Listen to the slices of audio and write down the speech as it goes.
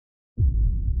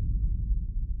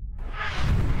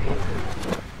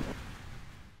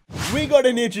we got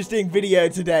an interesting video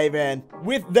today, man.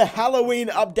 With the Halloween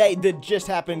update that just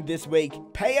happened this week,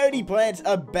 Peyote Plants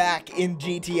are back in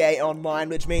GTA Online,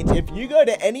 which means if you go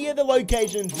to any of the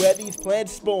locations where these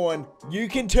plants spawn, you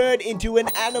can turn into an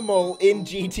animal in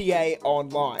GTA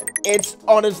Online. It's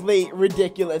honestly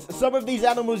ridiculous. Some of these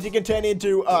animals you can turn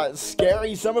into are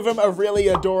scary, some of them are really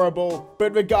adorable,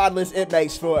 but regardless, it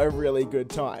makes for a really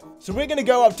good time. So we're gonna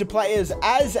go up to players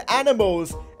as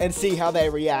animals and see how they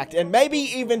react, and maybe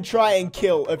even try and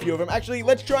kill a few of them. Actually,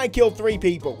 let's try and kill 3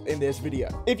 people in this video.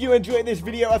 If you enjoyed this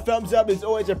video, a thumbs up is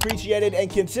always appreciated, and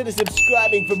consider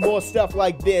subscribing for more stuff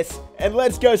like this. And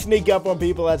let's go sneak up on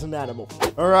people as an animal.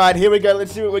 All right, here we go.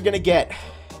 Let's see what we're gonna get.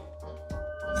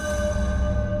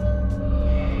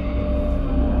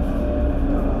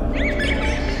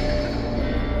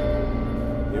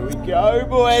 Here we go,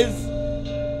 boys.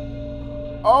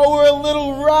 Oh, we're a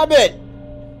little rabbit.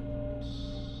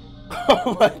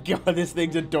 Oh my god, this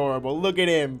thing's adorable. Look at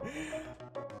him.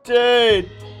 Dude.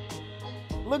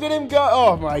 Look at him go.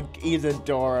 Oh my, he's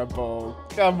adorable.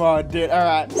 Come on, dude.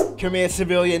 Alright. Come here,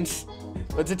 civilians.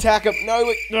 Let's attack him. No,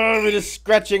 we're just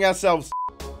scratching ourselves.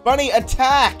 Bunny,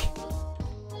 attack!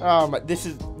 Oh my, this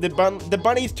is, the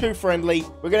bunny's too friendly.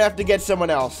 We're gonna have to get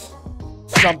someone else.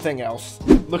 Something else.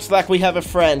 Looks like we have a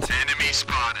friend. Enemy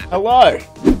spotted. Hello.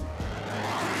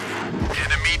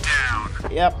 Enemy down.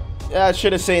 Yep. I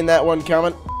should have seen that one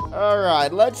coming.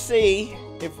 Alright, let's see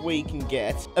if we can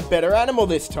get a better animal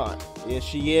this time. Here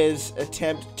she is.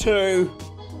 Attempt 2.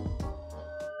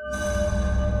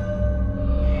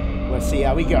 Let's see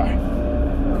how we go.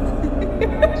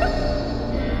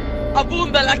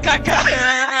 Abunda la caca.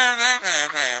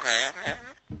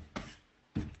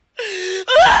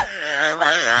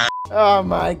 Oh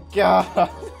my god.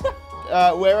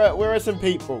 Where are some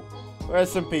people? Where are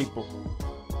some people?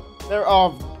 They're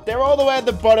all the way at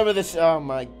the bottom of this. Oh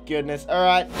my goodness.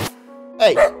 Alright.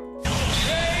 Hey.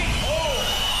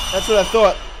 That's what I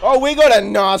thought. Oh, we got a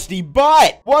nasty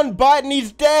bite. 1 bite and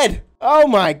he's dead. Oh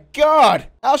my god.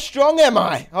 How strong am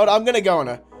I? Hold on, I'm gonna go on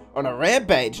a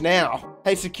rampage now.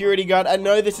 Hey, security guard, I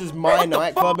know this is my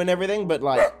nightclub and everything, but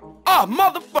like... Ah,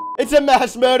 motherfucker! It's a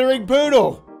mass murdering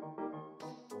poodle.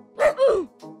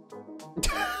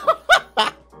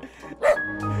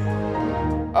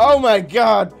 Oh my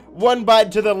god. 1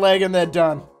 bite to the leg and they're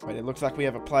done. Wait, it looks like we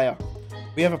have a player.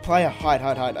 We have a player. Hide.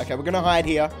 Okay, we're gonna hide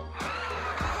here.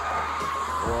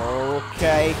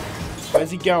 Okay.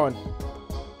 Where's he going?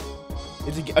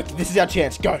 Okay, this is our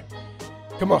chance. Go.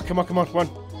 Come on. Come on.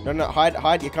 No,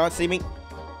 hide. You can't see me.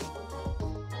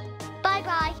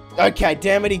 Bye-bye. Okay,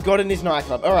 damn it. He got in his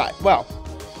nightclub. Alright, well.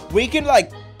 We can,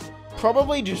 like,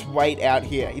 probably just wait out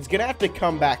here. He's gonna have to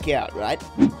come back out, right?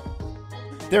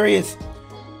 There he is.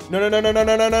 No, don't let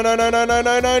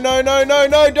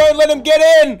him get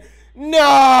in!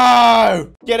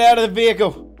 No! Get out of the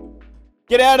vehicle.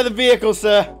 Get out of the vehicle,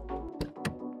 sir.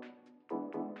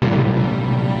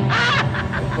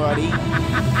 Hey, buddy.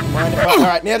 Mind if I...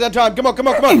 Alright, now's our time. Come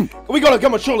on. We got him,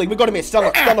 come on, surely. We got him here.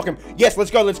 Stunlock him. Yes, let's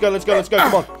go. Come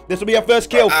on. This will be our first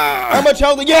kill. How much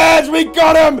health? Yes, we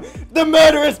got him! The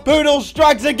murderous poodle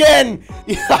strikes again!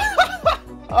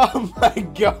 Oh my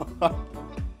god.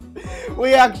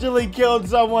 We actually killed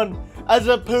someone as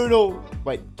a poodle.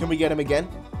 Wait, can we get him again?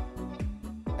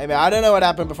 Hey man, I don't know what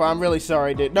happened before. I'm really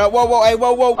sorry, dude. No, whoa, hey,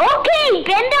 whoa. Okay,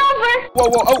 bend over. Whoa,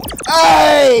 oh,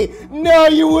 hey! No,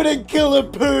 you wouldn't kill a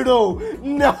poodle.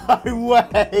 No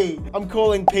way. I'm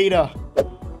calling Peter.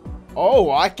 Oh,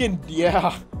 I can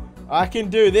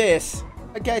do this.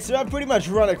 Okay, so I've pretty much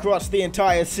run across the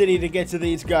entire city to get to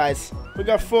these guys. We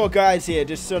got 4 guys here,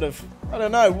 just sort of, I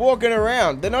don't know, walking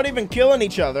around. They're not even killing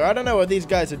each other. I don't know what these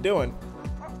guys are doing.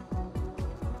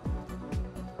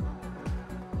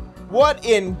 What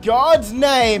in God's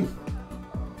name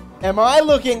am I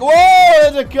looking? Whoa,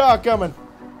 there's a car coming.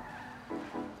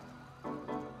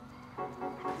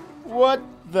 What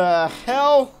the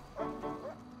hell?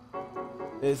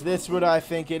 Is this what I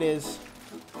think it is?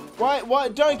 Why, why,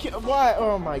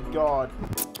 oh my god.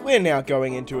 We're now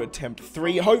going into attempt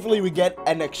 3. Hopefully we get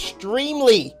an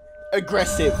extremely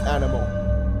aggressive animal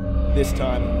this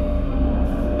time.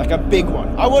 Like a big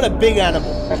one. I want a big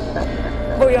animal.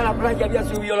 Voy a la playa, ya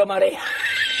subió la marea.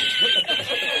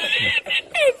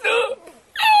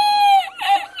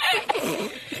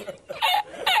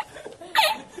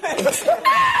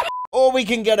 Or we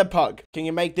can get a pug. Can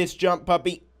you make this jump,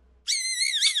 puppy?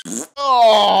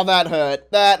 Oh, that hurt.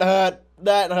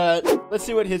 Let's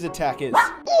see what his attack is.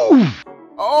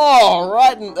 Oh,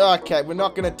 right. Okay, we're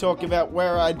not going to talk about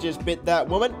where I just bit that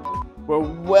woman.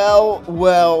 Well.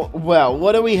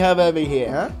 What do we have over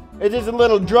here, huh? It is a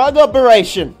little drug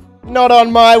operation. Not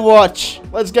on my watch.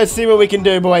 Let's go see what we can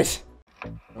do, boys.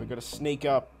 We gotta sneak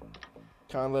up.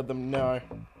 Can't let them know.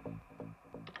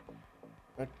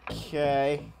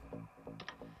 Okay.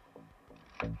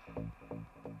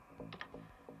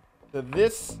 So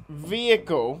this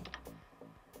vehicle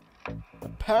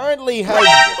apparently has...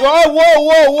 Oh, whoa,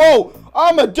 whoa, whoa!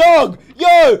 I'm a dog!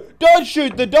 Yo! Don't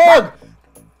shoot the dog!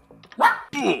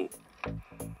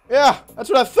 Yeah, that's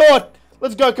what I thought!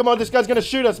 Let's go, come on, this guy's gonna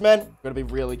shoot us, man. Gotta be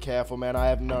really careful, man. I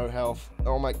have no health.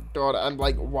 Oh my god, I'm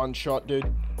like one shot,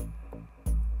 dude.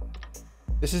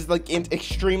 This is like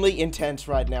extremely intense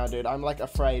right now, dude. I'm like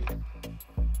afraid.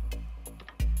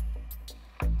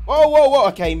 Whoa, whoa, whoa.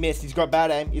 Okay, he missed. He's got bad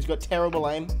aim. He's got terrible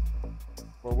aim.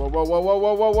 Whoa, whoa, whoa, whoa, whoa,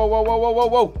 whoa, whoa, whoa, whoa, whoa, whoa,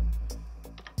 whoa.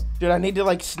 Dude, I need to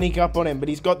like sneak up on him, but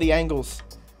he's got the angles.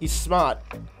 He's smart.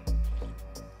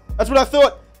 That's what I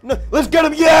thought. No, let's get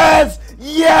him. Yes!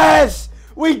 Yes!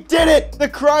 We did it! The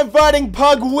crime-fighting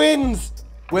pug wins!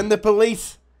 When the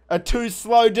police are too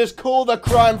slow, just call the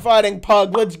crime-fighting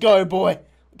pug. Let's go, boy.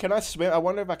 Can I swim? I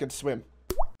wonder if I can swim.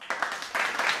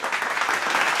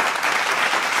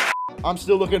 I'm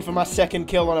still looking for my second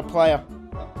kill on a player.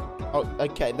 Oh,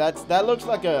 okay, that looks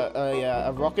like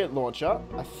a rocket launcher.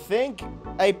 I think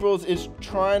April's is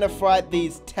trying to fight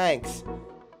these tanks.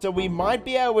 So we might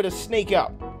be able to sneak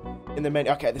up in the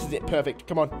menu. Okay, this is it. Perfect.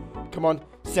 Come on. Come on.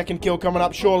 Second kill coming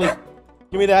up, surely.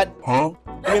 Give me that. Huh?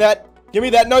 Give me that. Give me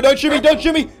that. No, don't shoot me. Don't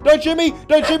shoot me. Don't shoot me.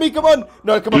 Don't shoot me. Come on.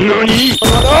 No, come on.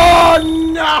 Oh,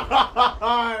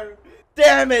 no.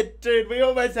 Damn it, dude. We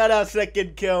almost had our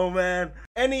second kill, man.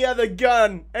 Any other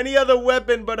gun, any other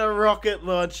weapon but a rocket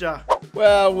launcher.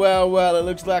 Well, well, well. It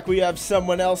looks like we have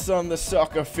someone else on the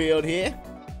soccer field here.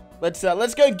 Let's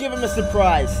go give him a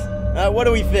surprise. What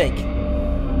do we think?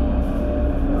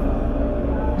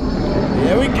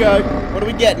 There we go. What are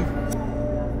we getting?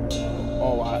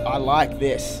 Oh, I like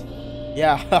this.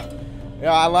 Yeah.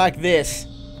 Yeah, I like this.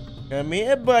 Come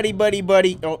here, buddy, buddy,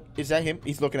 buddy. Oh, is that him?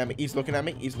 He's looking at me. He's looking at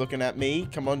me. He's looking at me.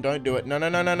 Come on, don't do it. No, no,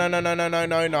 no, no, no, no, no, no, no,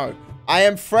 no, no. I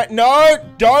am No,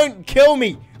 don't kill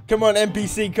me. Come on,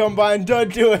 NPC Combine.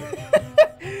 Don't do it.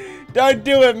 Don't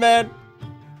do it, man.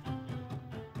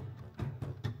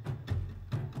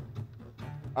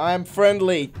 I'm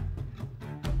friendly.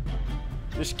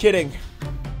 Just kidding.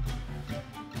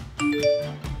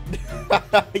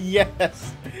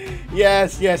 Yes.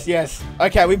 Yes, yes, yes.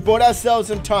 Okay, we bought ourselves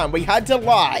some time. We had to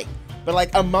lie. But,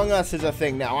 like, Among Us is a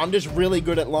thing now. I'm just really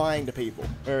good at lying to people.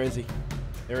 Where is he?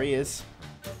 There he is.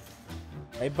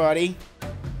 Hey, buddy.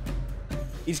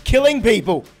 He's killing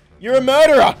people. You're a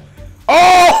murderer.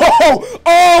 Oh!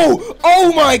 Oh!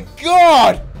 Oh, my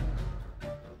God!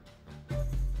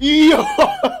 Yo!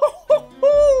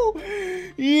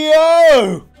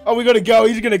 Yo! Oh, we gotta go.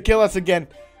 He's gonna kill us again.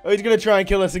 Oh, he's gonna try and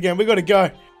kill us again. We gotta go.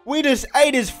 We just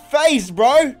ate his face,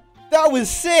 bro. That was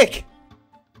sick.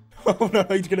 Oh, no.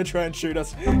 He's gonna try and shoot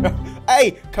us.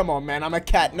 Hey, come on, man. I'm a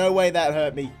cat. No way that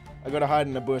hurt me. I gotta hide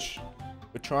in the bush.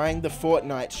 We're trying the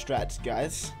Fortnite strats,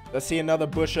 guys. Let's see another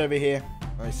bush over here.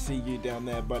 I see you down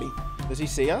there, buddy. Does he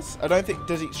see us? I don't think...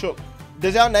 Does he... Sure.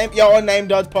 Does our name... Yeah, our name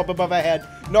does pop above our head.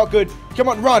 Not good. Come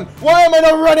on, run. Why am I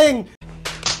not running?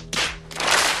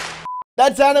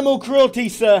 That's animal cruelty,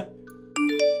 sir.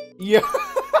 Yeah.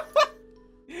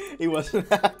 He wasn't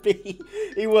happy.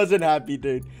 He wasn't happy,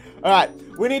 dude. Alright,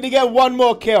 we need to get one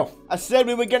more kill. I said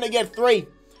we were gonna get 3.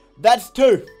 That's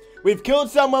 2. We've killed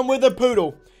someone with a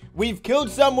poodle. We've killed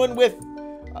someone with...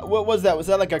 what was that? Was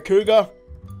that like a cougar?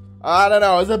 I don't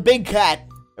know. It was a big cat.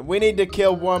 And we need to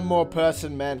kill one more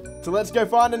person, man. So let's go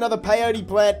find another peyote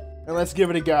plant and let's give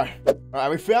it a go.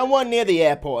 Alright, we found one near the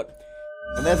airport.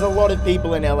 And there's a lot of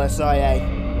people in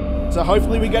LSIA. So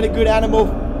hopefully we get a good animal.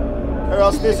 Or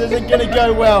else this isn't gonna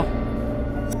go well.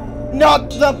 Not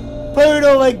the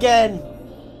poodle again!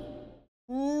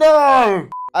 No!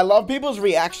 I love people's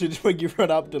reactions when you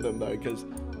run up to them though, because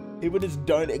people just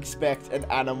don't expect an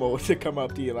animal to come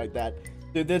up to you like that.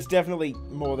 Dude, there's definitely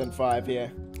more than 5 here.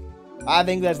 I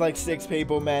think there's like 6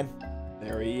 people, man.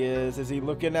 There he is. Is he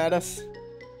looking at us?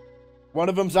 One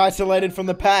of them's isolated from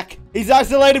the pack. He's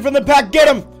isolated from the pack.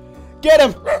 Get him! Get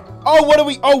him! Oh, what are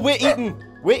we? Oh, we're eating.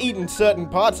 We're eating certain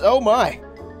parts. Oh, my.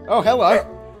 Oh, hello.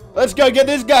 Let's go get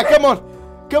this guy. Come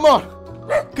on. Come on.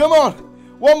 Come on.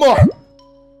 One more.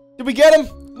 Did we get him?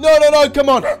 No, no, no. Come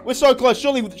on. We're so close.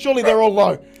 Surely they're all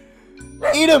low.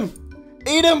 Eat him.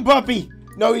 Eat him, puppy.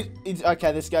 No, he's...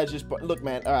 Okay, this guy's just... Look,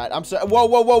 man. All right. I'm sorry. Whoa,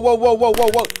 whoa, whoa, whoa, whoa, whoa, whoa,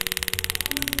 whoa.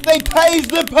 They tased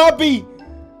the puppy.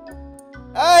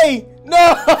 Hey.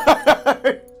 No.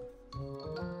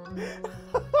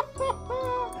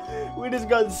 We just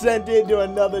got sent into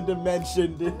another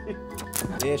dimension, dude.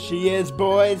 There she is,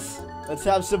 boys. Let's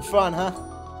have some fun, huh?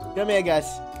 Come here,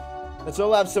 guys. Let's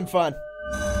all have some fun.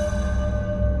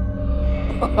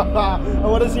 I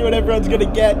want to see what everyone's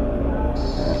gonna get.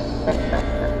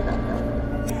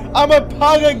 I'm a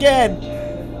pug again!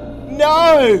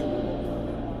 No!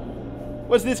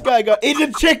 What's this guy got? He's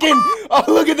a chicken! Oh,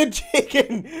 look at the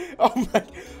chicken! Oh my...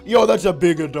 Yo, that's a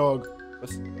bigger dog.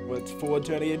 What's Ford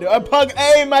turning into? A pug!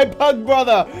 Hey, my pug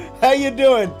brother! How you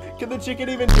doing? Can the chicken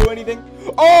even do anything?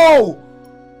 Oh!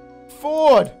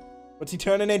 Ford! What's he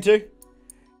turning into?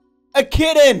 A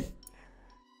kitten!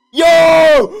 Yo!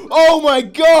 Oh my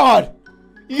god!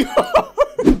 Yo!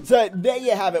 So there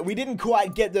you have it. We didn't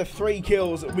quite get the 3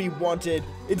 kills we wanted.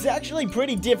 It's actually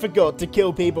pretty difficult to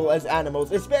kill people as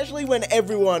animals, especially when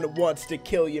everyone wants to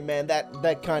kill you, man.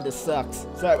 That kind of sucks.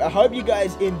 So I hope you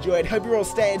guys enjoyed. Hope you're all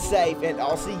staying safe, and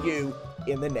I'll see you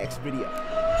in the next video.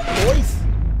 Boys!